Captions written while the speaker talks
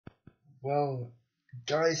Well,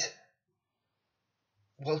 guys,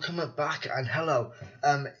 welcome back and hello.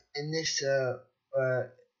 In this uh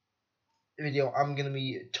video, I'm gonna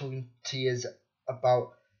be talking to you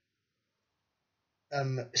about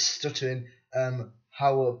stuttering.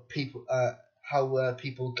 How people,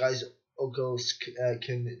 guys or girls,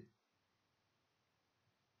 can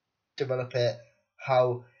develop it.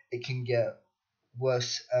 How it can get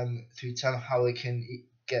worse through time. How it can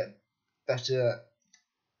get better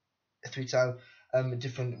through time.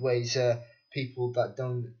 Different ways. People that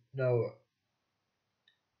don't know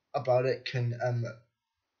about it can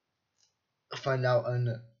find out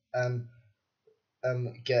and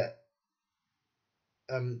um, get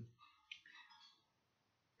um,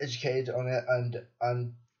 educated on it,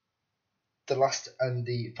 and the last and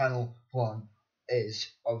the final one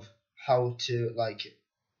is of how to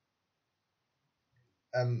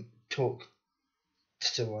talk to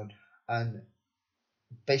someone, and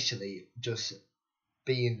basically just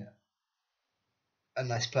being a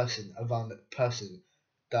nice person around a person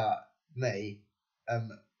that may um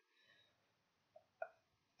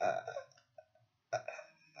uh,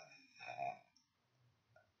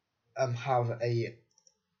 have a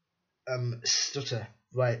stutter,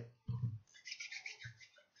 right?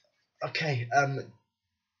 Okay.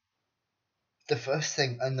 The first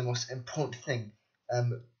thing and the most important thing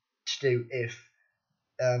to do if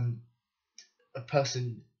um a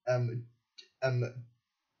person um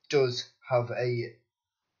does have a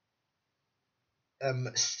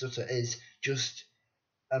stutter is just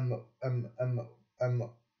um um um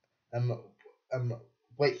um um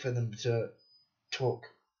wait for them to talk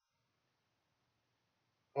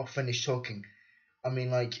or finish talking. I mean,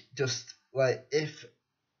 like, just like if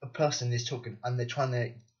a person is talking and they're trying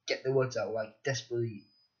to get the words out, like desperately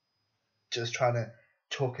just trying to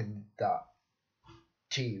talking that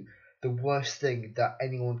to you, the worst thing that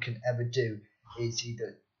anyone can ever do is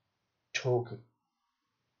either talk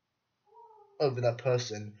over that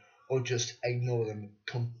person or just ignore them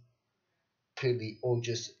completely, or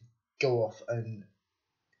just go off and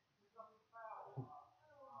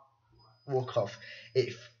walk off.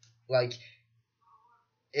 If like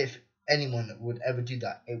if anyone would ever do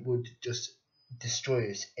that, it would just destroy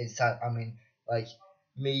us inside. I mean, like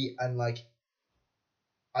me, and like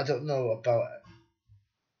I don't know about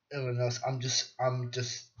anyone else. I'm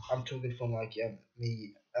talking from like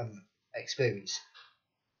me experience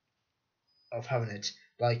of having it.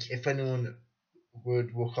 Like if anyone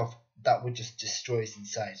would walk off, that would just destroy us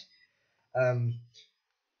inside. Um,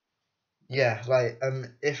 yeah, like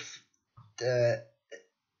if there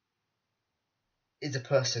is a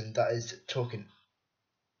person that is talking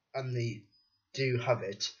and they do have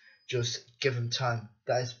it, just give them time.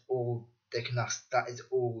 That is all they can ask. That is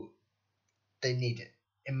all they need.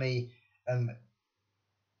 It may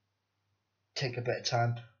take a bit of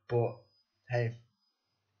time, but hey,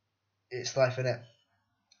 it's life, innit?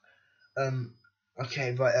 Um,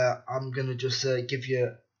 okay, right. I'm gonna just give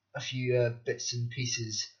you a few bits and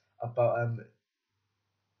pieces about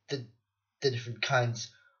the the different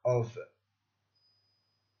kinds of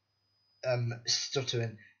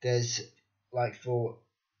stuttering. There's, like, for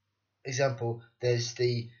example, there's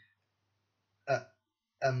the uh,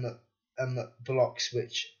 um blocks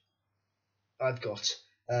which I've got.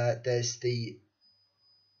 There's the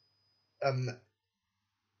um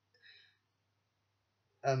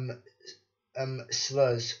um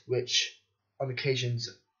slurs which on occasions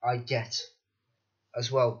I get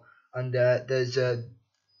as well, and there's the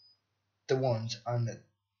ones, and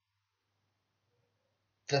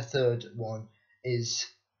the third one is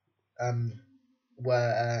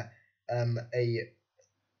where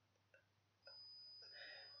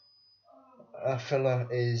a filler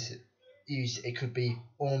is used. It could be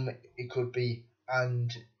it could be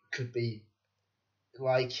and, could be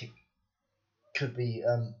like, could be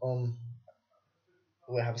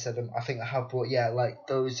we have said them. I think I have, but yeah, like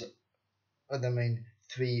those are the main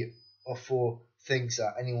 3 or 4 things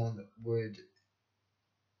that anyone would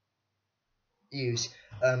use.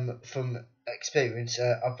 From experience,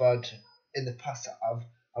 I've had in the past,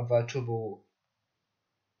 I've had trouble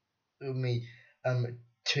with me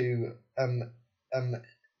to um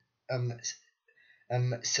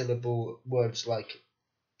um syllable words like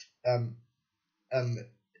um um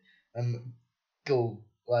go,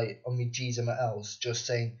 like on my G's and my L's, just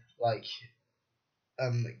saying like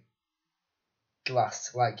um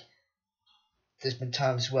glass. Like there's been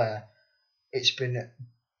times where it's been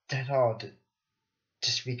dead hard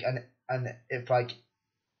to speak, and if like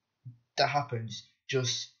that happens,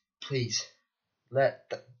 just please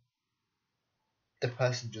let the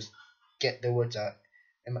person just get the words out.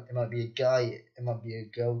 It might be a guy, it might be a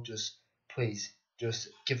girl. Just please just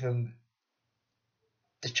give them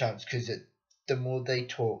the chance, because the more they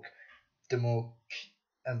talk, the more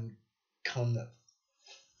confident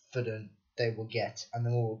they will get, and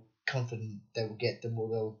the more confident they will get, the more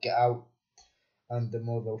they'll get out, and the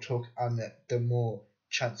more they'll talk, and the more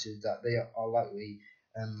chances that they are likely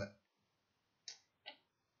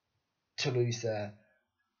to lose their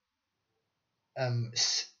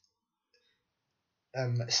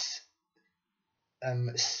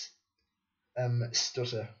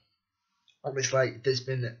stutter. It's like there's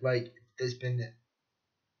been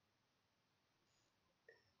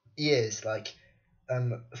years, like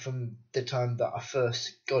from the time that I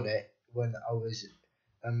first got it when I was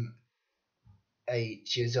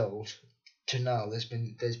 8 years old to now. There's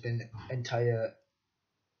been entire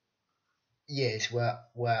years where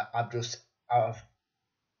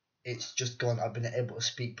it's just gone. I've been able to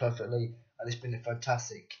speak perfectly, and it's been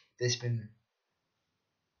fantastic. There's been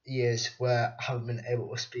years where I haven't been able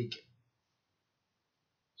to speak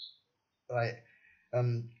like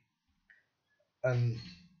um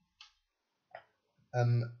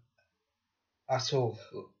um at all.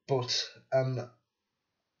 But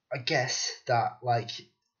I guess that, like,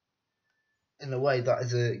 in a way, that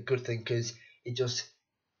is a good thing, because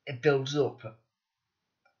it builds up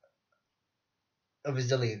a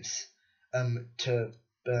resilience to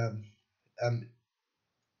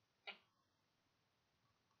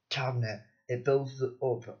cabinet. It builds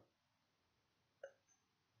up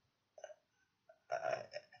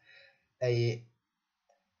a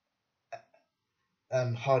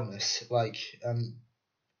hardness, like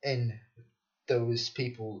in those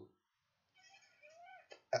people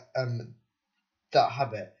that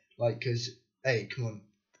have it. Like, because, hey, come on,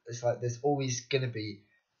 it's like there's always gonna be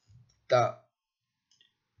that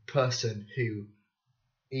person who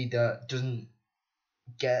either doesn't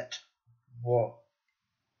get what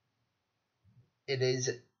it is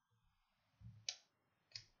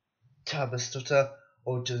to have a stutter,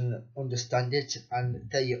 or doesn't understand it, and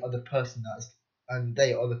they are the person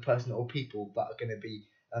or people that are going to be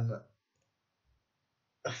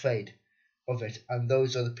afraid of it, and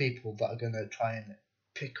those are the people that are going to try and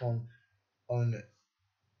pick on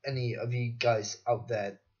any of you guys out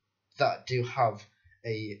there that do have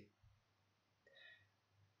a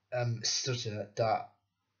stutter, that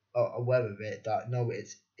are aware of it, that know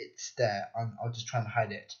it's there, and are just trying to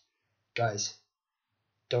hide it. Guys,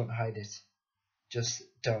 don't hide it. Just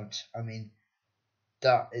don't. I mean,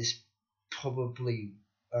 that is probably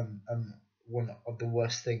one of the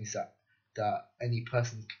worst things that any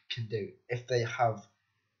person can do if they have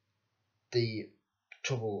the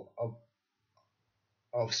trouble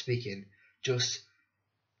of speaking. Just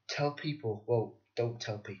tell people. Well, don't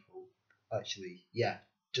tell people. Actually, yeah,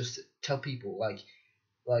 just tell people. Like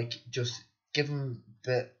just give them a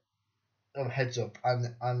bit of a heads up,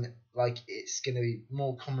 and like, it's gonna be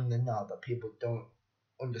more common than now that people don't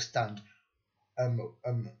understand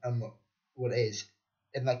what it is.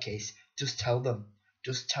 In that case, just tell them.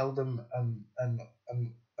 Just tell them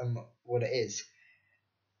what it is.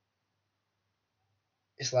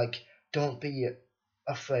 It's like, don't be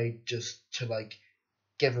afraid just to, like,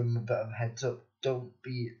 give them a bit of a heads up. Don't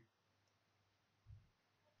be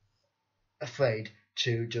afraid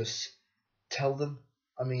to just tell them.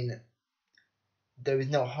 I mean, there is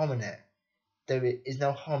no harm in it. There is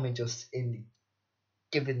no harm in just in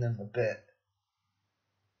giving them a bit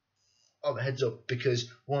of a heads up,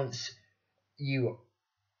 because once you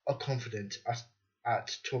are confident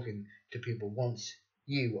at talking to people, once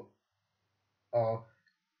you are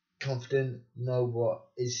confident, know what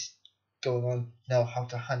is going on, know how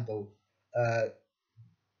to handle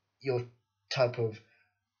your type of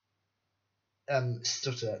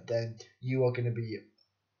stutter, then you are going to be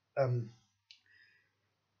um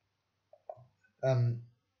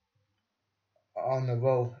on a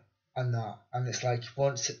roll. And it's like,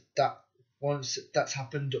 once that's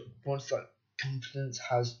happened, once that confidence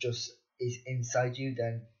has just is inside you,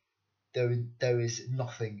 then there is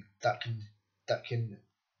nothing that can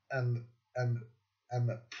um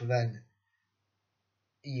prevent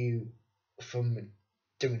you from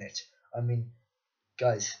doing it. I mean,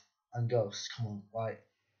 guys and girls, come on, like,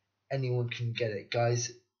 anyone can get it.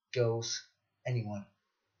 Guys, girls, anyone,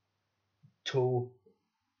 tall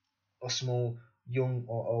or small, young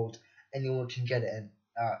or old, anyone can get it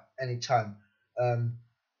at any time.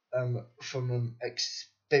 From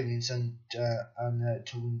experience and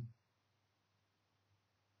to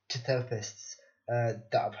therapists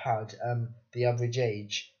that I've had, the average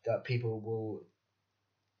age that people will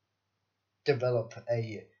develop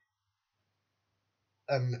a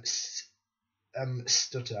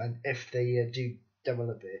stutter, and if they do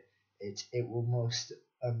develop it, it, it will most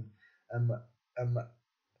um um um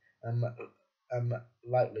um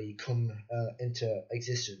likely come into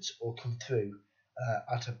existence or come through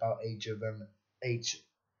at about age of 8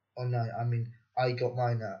 or 9. I mean, I got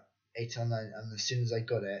mine at 8 or 9, and as soon as I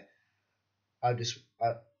got it, I just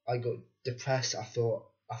I got depressed. I thought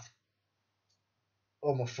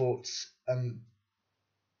all my thoughts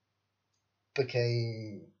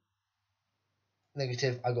became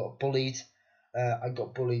negative. I got bullied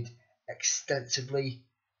extensively,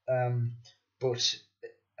 but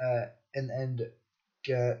in the end,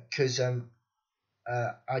 because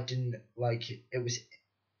I didn't like it. It was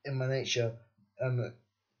in my nature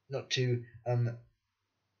not to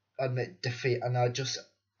admit defeat, and I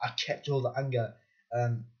kept all the anger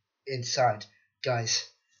inside. Guys,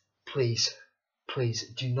 please, please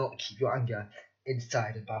do not keep your anger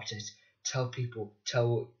inside about it. Tell people,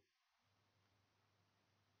 tell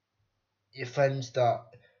your friends that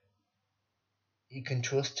you can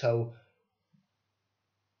trust, tell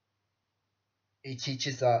your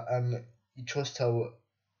teachers that you trust, tell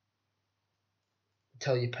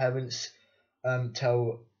your parents,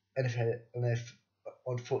 tell and if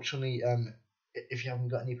unfortunately if you haven't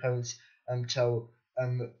got any parents, tell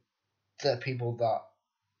the people that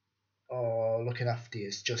are looking after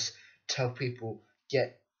you. Just tell people,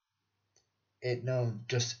 get it known,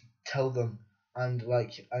 just tell them, and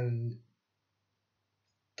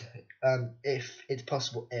if it's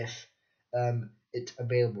possible, if it's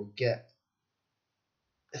available, get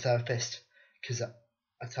a therapist, because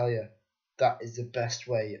I tell you, that is the best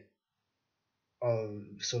way of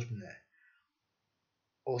sorting it.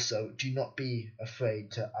 Also, do not be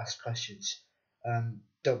afraid to ask questions.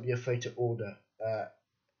 Don't be afraid to order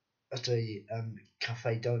at a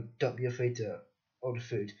cafe. Don't be afraid to order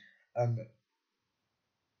food. Um,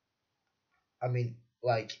 I mean,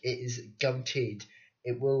 like, it is guaranteed.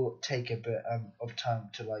 It will take a bit of time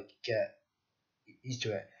to get used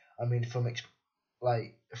to it. I mean, from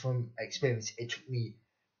experience, it took me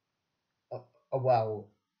a, a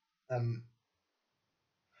while um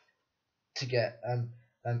to get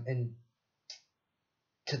into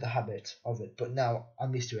the habit of it, but now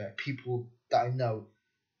I'm used to it. People that I know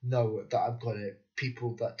that I've got it.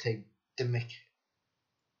 People that take the mick.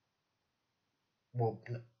 Well,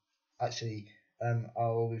 actually,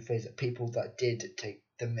 I'll rephrase it. People that did take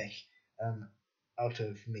the mick out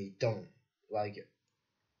of me don't like it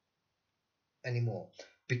anymore,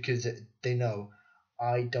 because they know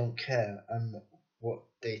I don't care what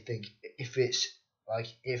they think. If it's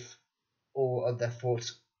if all of their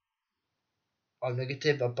thoughts are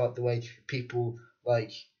negative about the way people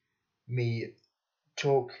like me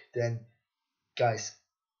talk, then guys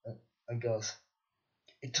and girls,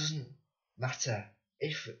 it doesn't matter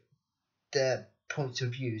if their points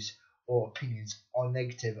of views or opinions are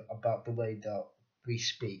negative about the way that we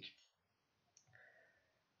speak.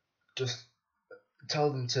 Just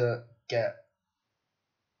tell them to get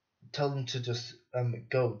tell them to just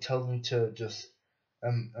go, tell them to just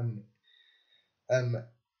um um um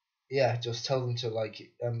yeah, just tell them to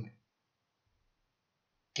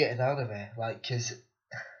get it out of there, because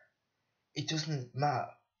it doesn't matter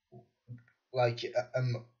like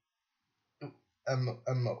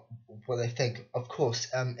what they think. Of course,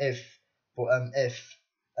 if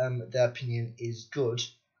their opinion is good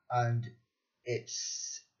and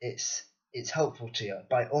it's helpful to you,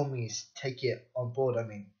 by all means take it on board. I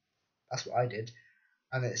mean, that's what I did,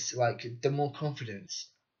 and it's the more confidence,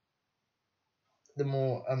 the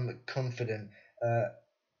more confident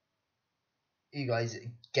you guys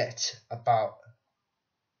get about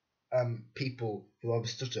people who have a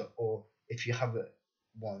stutter, or if you have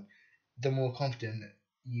one, the more confident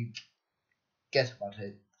you get about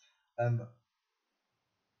it. I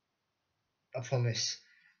promise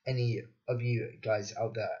any of you guys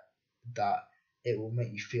out there that it will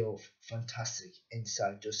make you feel fantastic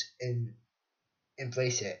inside. Just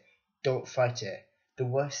embrace it. Don't fight it. The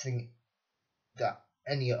worst thing that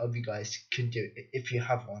any of you guys can do, if you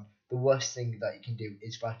have one, the worst thing that you can do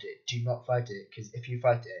is fight it. Do not fight it, because if you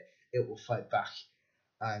fight it, it will fight back,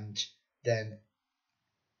 and then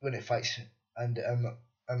when it fights and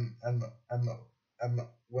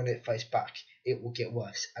when it fights back, it will get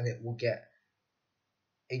worse, and it will get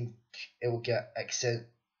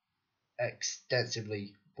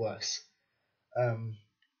extensively worse. Um,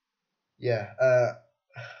 yeah.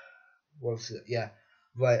 What was it? Yeah.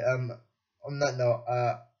 Right. On that note,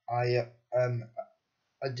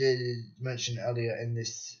 I did mention earlier in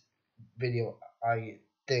this video, I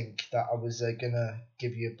think that I was gonna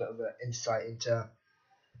give you a bit of an insight into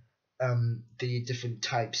the different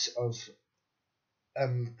types of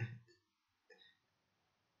um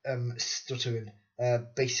stuttering.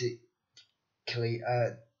 Basically,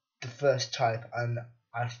 the first type, and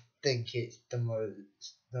I think it's the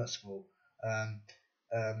most noticeable, um,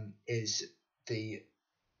 is the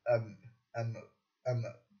um, um, um,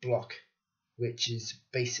 block, which is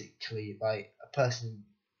basically like a person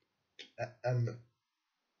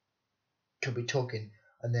could be talking,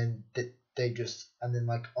 and then they just, and then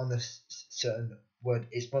like on a certain word,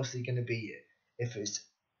 it's mostly going to be, if it's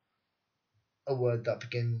a word that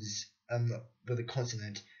begins with a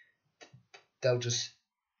consonant, they'll just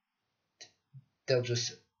they'll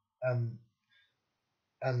just um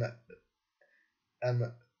um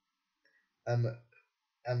um um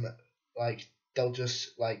um like they'll just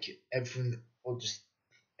like everything will just,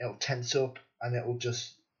 it'll tense up, and it'll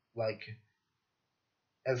just like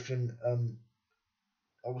everything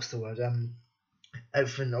what's the word,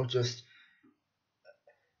 everything will just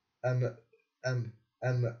um um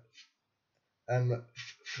um um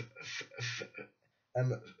f- f- f-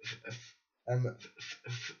 um um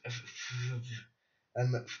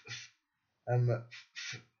um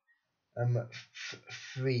um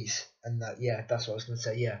freeze, and that, yeah, that's what I was gonna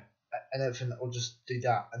say, yeah, and everything will just do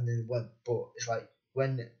that, and then when, but it's like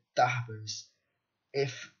when that happens,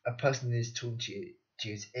 if a person is talking to you,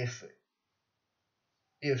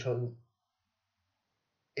 you're talking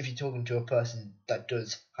if you're talking to a person that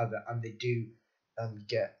does have it, and they do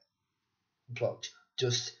get blocked,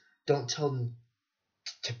 just don't tell them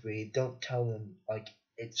to breathe. Don't tell them like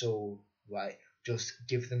it's all right. Just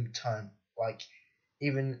give them time. Like,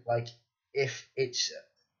 even like if it's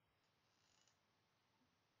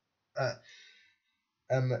uh,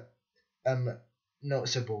 um um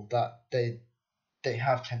noticeable that they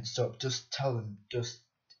have tensed up, just tell them, just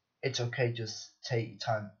it's okay. Just take your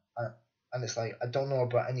time. And it's like, I don't know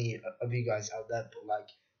about any of you guys out there, but like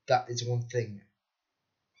that is one thing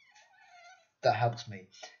that helps me.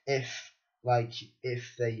 If like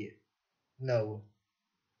if they know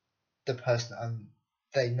the person, and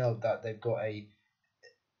they know that they've got a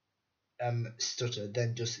stutter,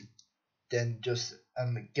 then just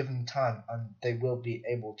give them time, and they will be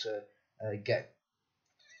able to get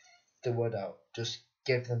the word out. Just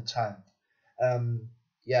give them time.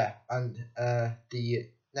 Yeah, and the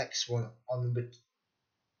next one on number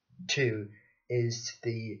 2 is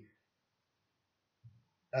the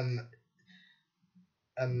um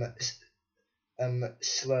um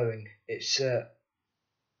slurring. It's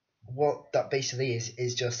what that basically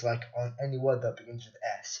is just like on any word that begins with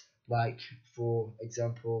S. Like, for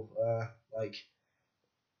example, like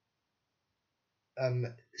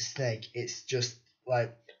snake. It's just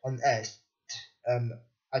like on S. Um,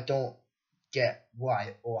 I don't get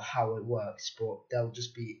why or how it works, but they'll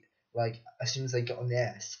just be like, as soon as they get on the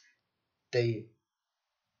S, they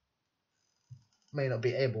may not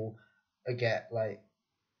be able to get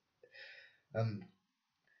um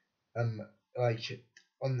um like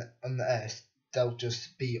on the S, they'll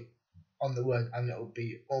just be on the word, and it'll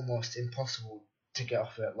be almost impossible to get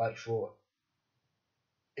off it. Like, for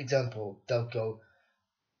example, they'll go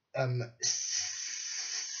and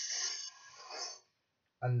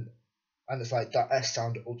it's like that S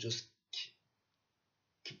sound will just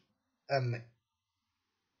um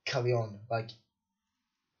carry on. Like,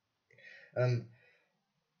 um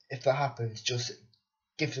if that happens, just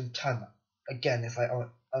give them time. Again, if I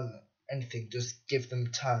on anything, just give them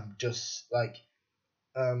time. Just like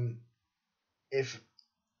if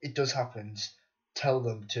it does happen, tell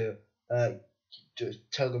them to uh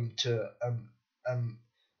tell them to um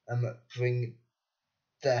bring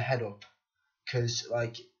their head up, because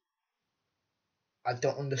like I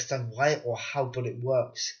don't understand why or how, but it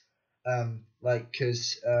works. Like,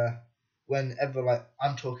 because whenever like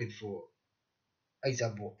I'm talking, for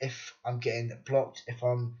example, if I'm getting blocked, if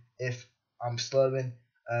I'm slurring,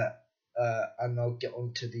 and I'll get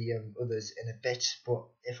on to the others in a bit. But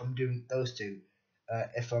if I'm doing those two,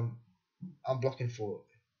 if I'm blocking, for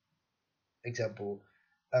example,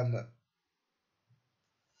 um,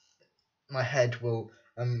 my head will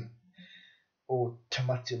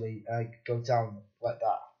automatically go down like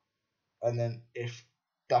that. And then if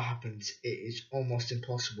that happens, it is almost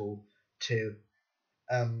impossible to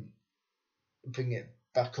um bring it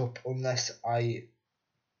back up,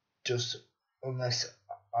 just unless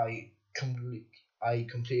I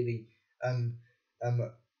completely um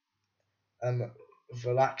um um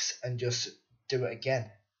relax and just do it again.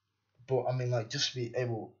 But I mean, like, just be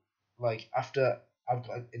able, like, after I've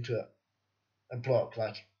got into a block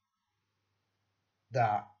like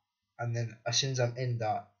that, and then as soon as I'm in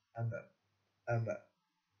that um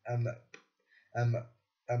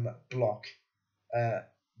um block, uh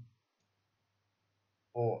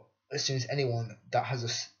or as soon as anyone that has a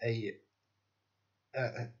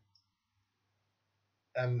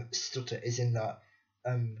stutter is in that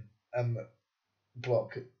um um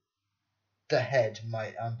block, the head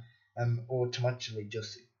might automatically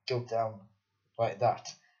just go down like that.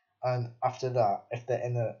 And after that, if they're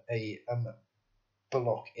in a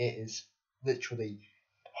block, it is literally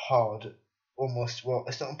hard, almost, well,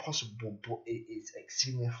 it's not impossible, but it is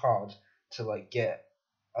extremely hard to like get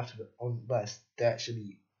out of it unless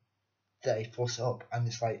they force it up. And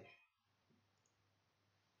it's like,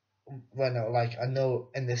 well, no, like I know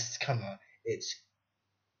in this camera it's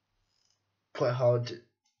quite hard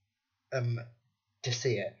to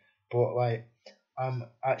see it, but like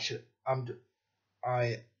actually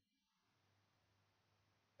I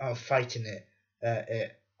am fighting it.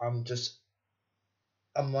 I'm just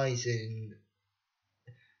amazing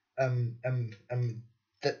um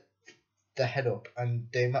the head up, and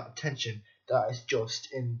the amount of tension that is just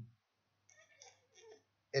in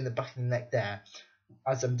the back of the neck there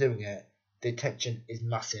as I'm doing it. The tension is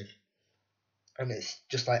massive, and it's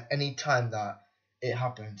just like any time that it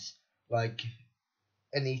happens, like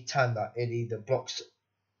any time that it either blocks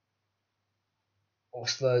or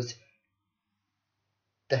slurs,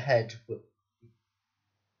 the head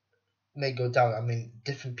may go down. I mean,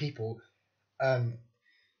 different people um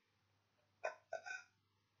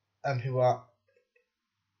who are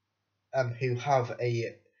who have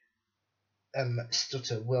a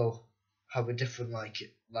stutter will have a different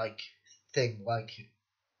thing. Like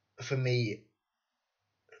for me,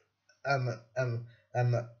 um um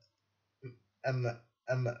um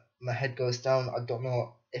um my head goes down. I don't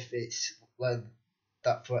know if it's like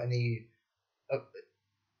that for any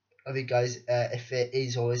of you guys. If it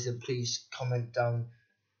is or isn't, please comment down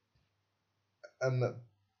um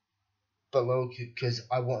below, because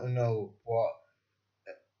I want to know what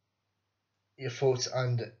your thoughts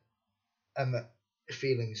and um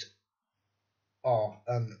feelings are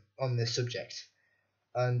on this subject.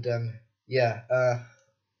 And yeah,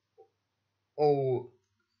 oh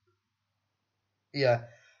yeah,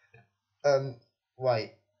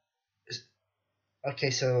 right.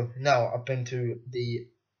 Okay, so now I've been through the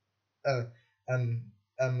uh, um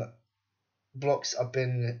um blocks. I've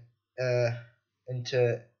been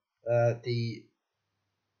into the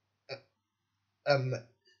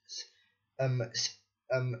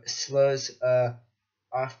um slurs. I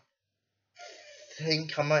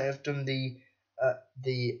think I might have done the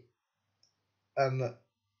um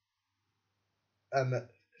um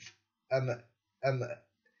um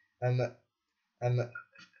um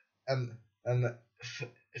um um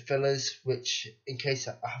fillers, which, in case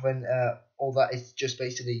I haven't, all that is just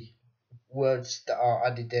basically words that are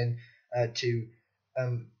added in to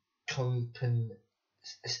compen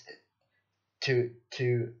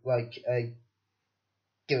to like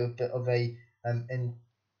give a bit of a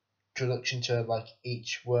introduction to like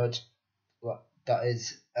each word that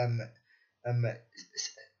is um um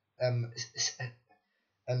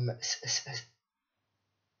um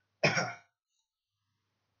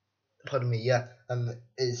pardon me, yeah,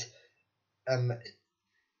 is um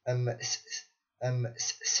um um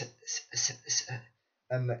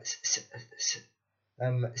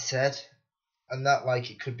said. And that, like,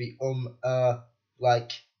 it could be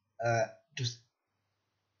like just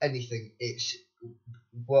anything. It's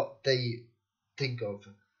what they think of.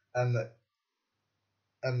 um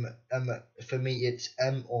um for me it's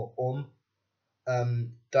or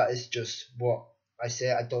that is just what I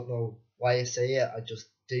say. I don't know why I say it, I just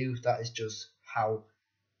do. That is just how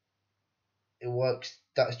it works.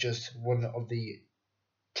 That's just one of the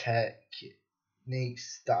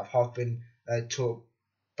techniques that have been taught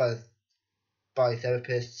by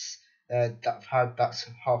therapists that I've had. That's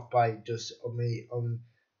half by just on me on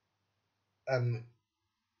um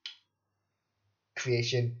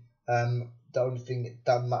creation. The only thing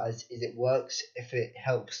that matters is it works. If it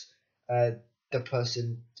helps the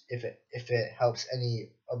person, if it helps any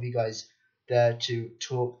of you guys there to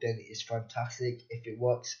talk, then it's fantastic. If it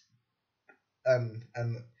works, um,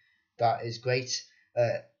 um, that is great.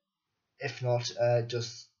 If not,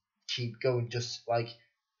 just keep going. Just like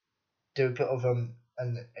do a bit of an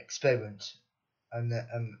experiment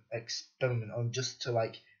on, just to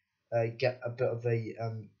like get a bit of a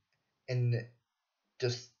in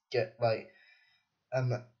just get like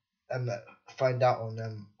um um find out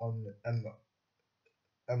on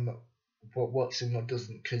what works and what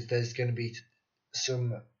doesn't, because there's going to be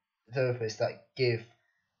some therapists that give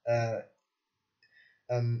uh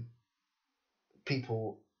um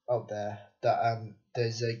people out there that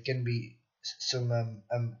there's going to be some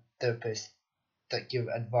therapists that give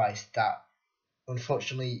advice that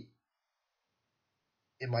unfortunately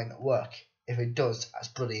it might not work. If it does, that's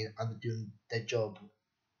brilliant, and they're doing their job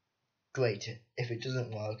great. If it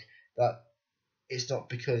doesn't work, that it's not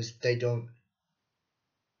because they don't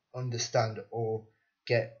understand or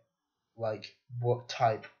get like what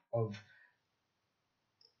type of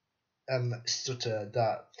stutter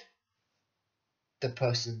that the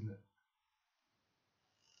person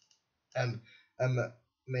um um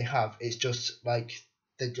may have. It's just like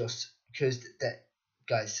they're just because that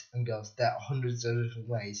guys and girls, there are hundreds of different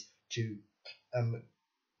ways to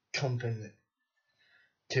compensate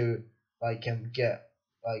to get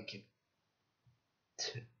like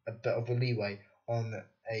a bit of a leeway on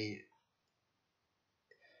a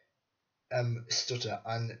stutter,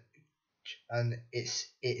 and it's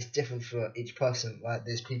different for each person. Like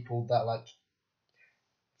there's people that like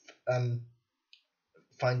um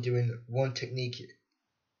find doing one technique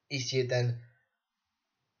easier than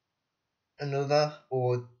another,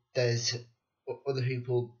 or there's other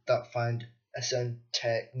people that find a certain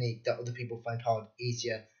technique that other people find hard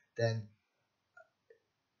easier than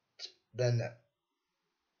than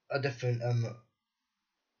a different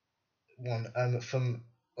one. From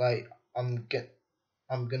like I'm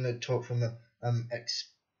gonna talk from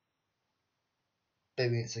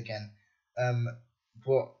experience again.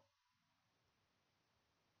 What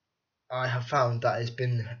I have found that has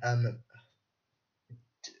been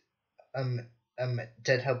um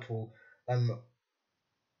dead helpful on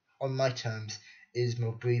my terms is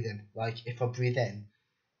my breathing. Like if I breathe in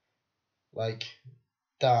like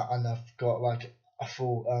that, and I've got like a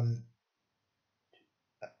full um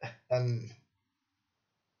um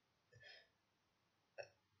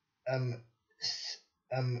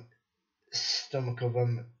um stomach of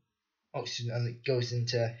oxygen, and it goes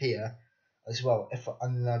into here as well.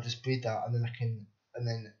 And then I just breathe out, and then I can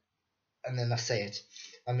and then I say it.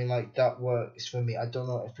 I mean, like that works for me. I don't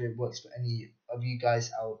know if it works for any of you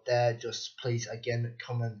guys out there. Just please again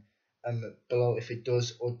comment below if it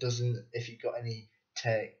does or doesn't. If you've got any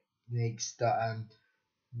techniques that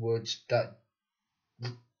would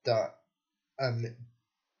that um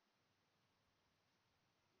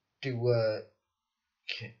do work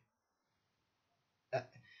uh,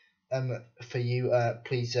 for you,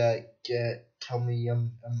 please tell me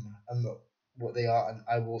what they are, and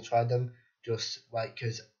I will try them. Just like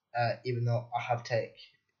because even though I have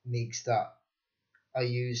techniques that I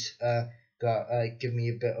use that give me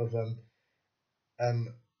a bit of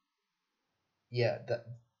um yeah that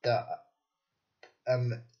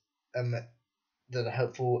um um that are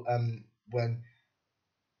helpful when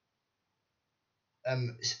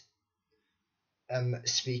um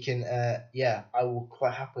speaking, yeah, I will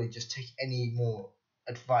quite happily just take any more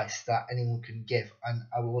advice that anyone can give, and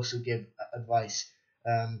I will also give advice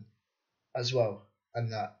um as well,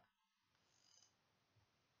 and that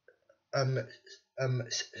um um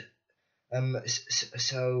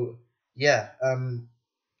so yeah um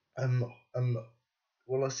um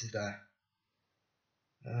what else is there?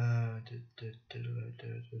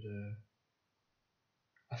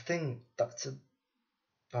 I think that's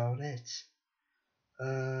about it.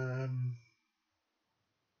 Um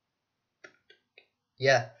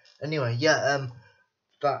yeah. Anyway, yeah.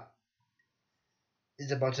 That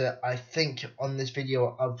is about it. I think on this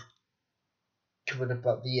video I've covered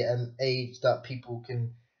about the age that people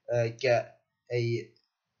can get a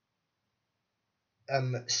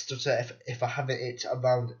stutter. If I have it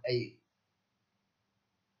around 8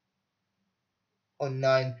 or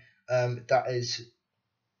 9, that is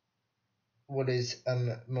what is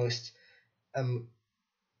most um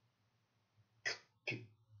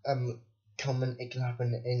common. It can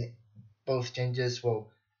happen in both genders. Well,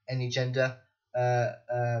 any gender. Uh,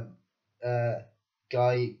 um,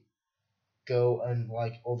 Guy, girl, and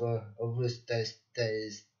like other others. There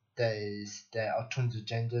are tons of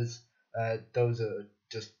genders. Those are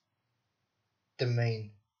just the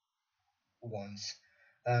main ones.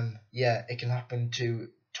 Yeah, it can happen to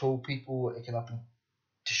tall people. It can happen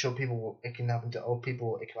to short people. It can happen to old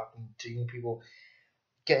people. It can happen to young people.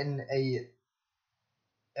 Getting a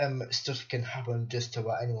stuff can happen just to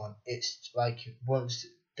about anyone. It's like once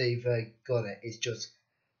they've got it, it's just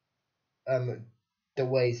the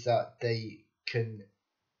ways that they can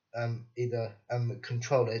either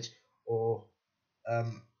control it or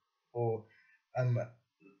um or um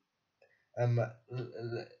um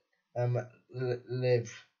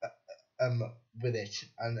live with it.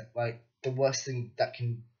 And like the worst thing that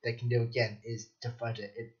they can do again is to fight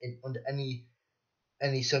it. Under any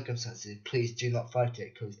circumstances, please do not fight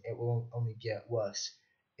it, because it will only get worse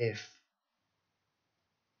if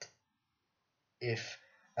if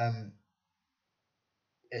um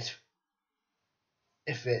it's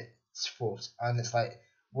if it's fought. And it's like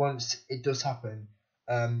once it does happen,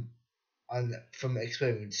 and from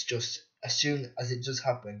experience, just as soon as it does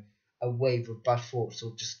happen, a wave of bad thoughts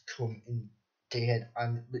will just come into your head,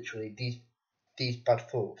 and literally these bad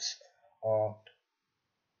thoughts are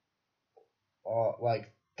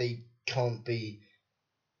like they can't be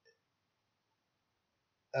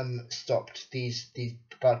stopped. These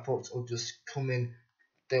bad thoughts will just come in.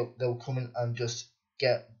 They'll come in and just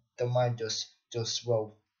get the mind just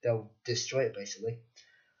well, they'll destroy it basically.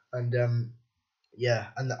 And yeah,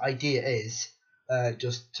 and the idea is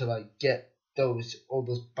just to like get all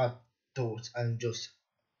those bad thoughts and just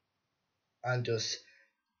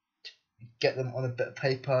get them on a bit of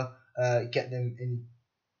paper, get them in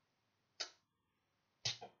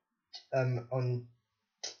on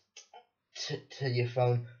to your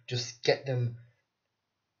phone, just get them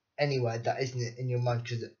anywhere that isn't in your mind,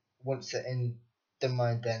 because once they're in the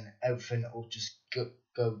mind, then everything will just go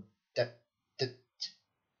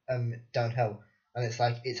downhill. And it's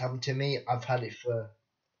like, it's happened to me. I've had it for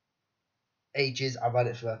ages. I've had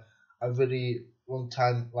it for a really long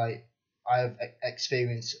time. Like, I've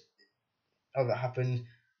experienced of it happen.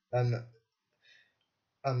 Um,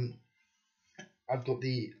 um, I've got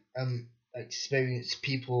the experience.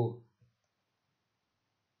 People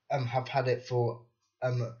have had it for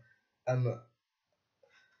um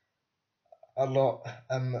a lot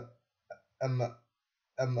um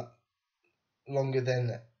longer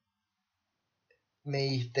than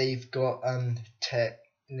me. They've got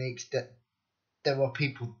techniques that there are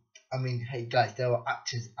people. I mean, hey guys, there are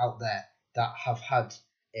actors out there that have had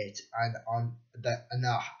it and on that and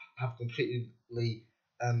now have completely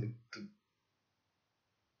um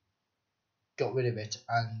got rid of it,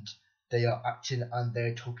 and they are acting and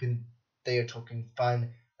they are talking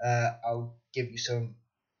fine. I'll give you some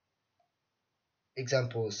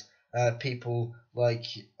examples. People like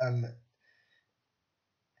um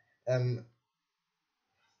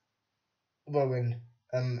Rowan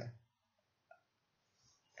um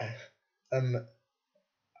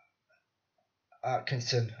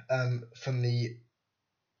Atkinson from the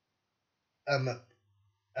um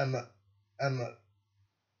um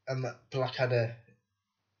um Blackadder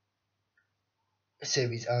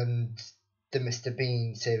series and the Mr.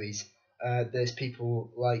 Bean series. There's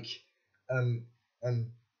people like um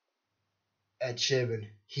um Ed Sheeran.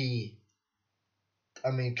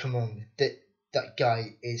 I mean, come on, that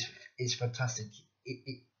guy is fantastic.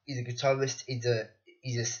 He's a guitarist. He's a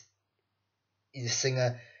he's a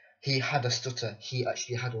singer. He had a stutter. He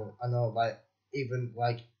actually had one. I know, like, even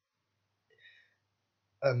like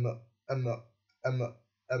um um um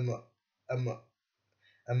um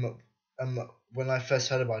um when I first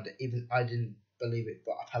heard about it, even I didn't believe it,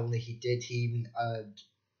 but apparently he did. He even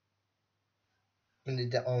when he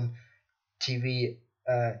did it on TV.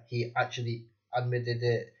 He actually admitted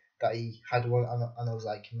it that he had one, and I was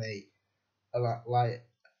like, mate, like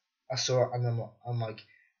I saw it, and I'm like,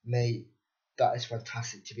 mate, that is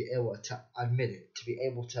fantastic to be able to admit it, to be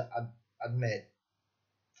able to admit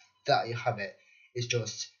that you have it. Is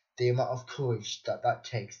just the amount of courage that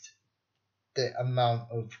takes. The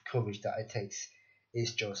amount of courage that it takes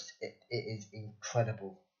is just it is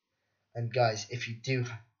incredible. And guys, if you do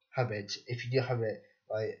have it,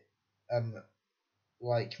 like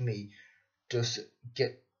like me, just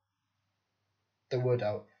get the word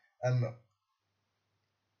out. Um,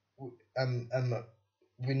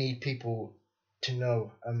 we need people to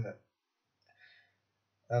know um,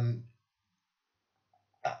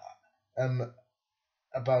 um,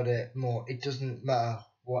 about it more. It doesn't matter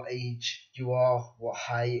what age you are, what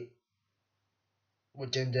height,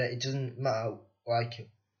 what gender. It doesn't matter. Like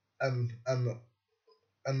um um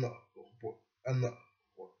um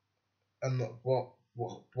um what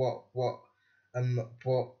what um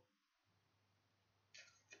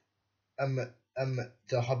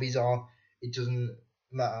the hobbies are. It doesn't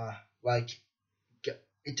matter. Like,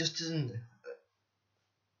 it just doesn't,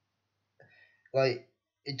 like,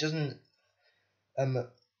 it doesn't um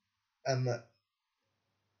um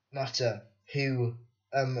matter who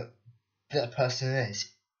that person is.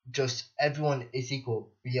 Just everyone is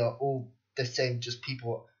equal. We are all the same. Just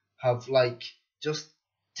people have, like, just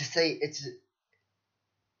to say it's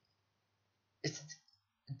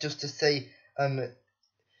just to say um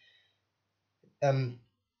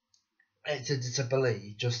it's a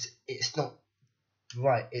disability. Just, it's not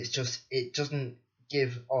right. It's just, it doesn't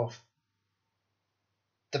give off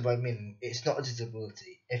the right meaning. It's not a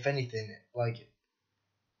disability. If anything, like,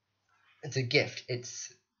 it's a gift.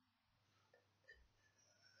 It's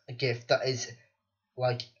a gift that is,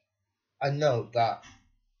 like, I know that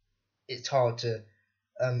it's hard to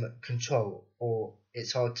control, or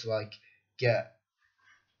it's hard to, like, get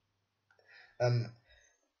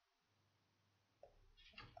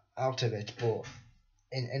out of it. But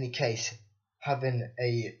in any case, having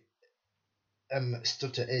a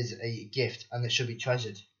stutter is a gift and it should be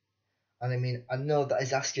treasured. And I mean, I know that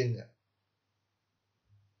is asking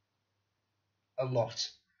a lot,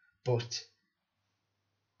 but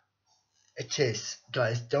it is,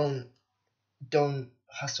 guys. Don't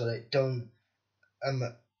hassle it. Don't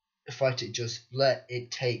fight it. Just let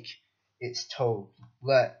it take its toll.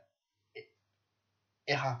 Let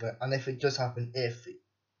it happen. And if it does happen, if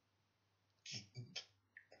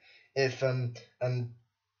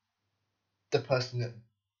the person that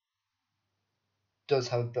does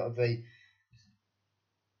have a bit of a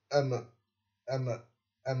um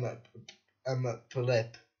um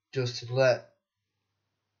lip, just let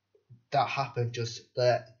that happen. Just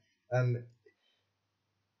let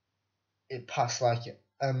it pass like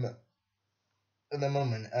in the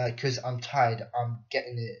moment. Because I'm tired. I'm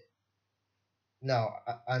getting it now.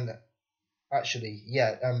 And actually,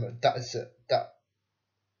 yeah. That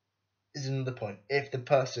is another point. If the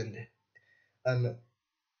person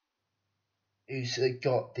who's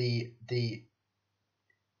got the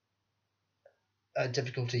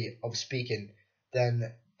difficulty of speaking,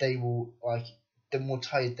 then they will, like, the more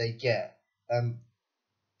tired they get,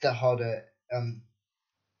 the harder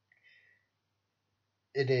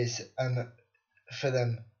it is for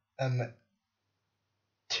them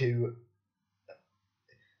to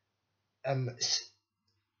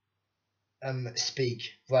speak.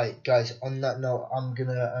 Right, guys. On that note, I'm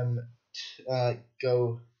gonna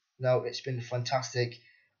go now. It's been fantastic.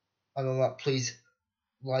 And on that, please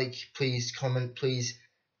like, please comment, please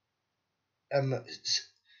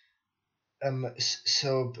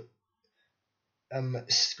sub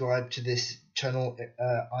subscribe to this channel.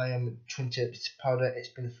 I am Trinity Powder. It's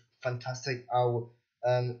been fantastic. I'll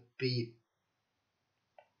be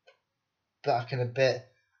back in a bit.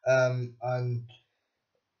 And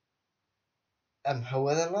how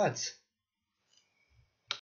are the lads?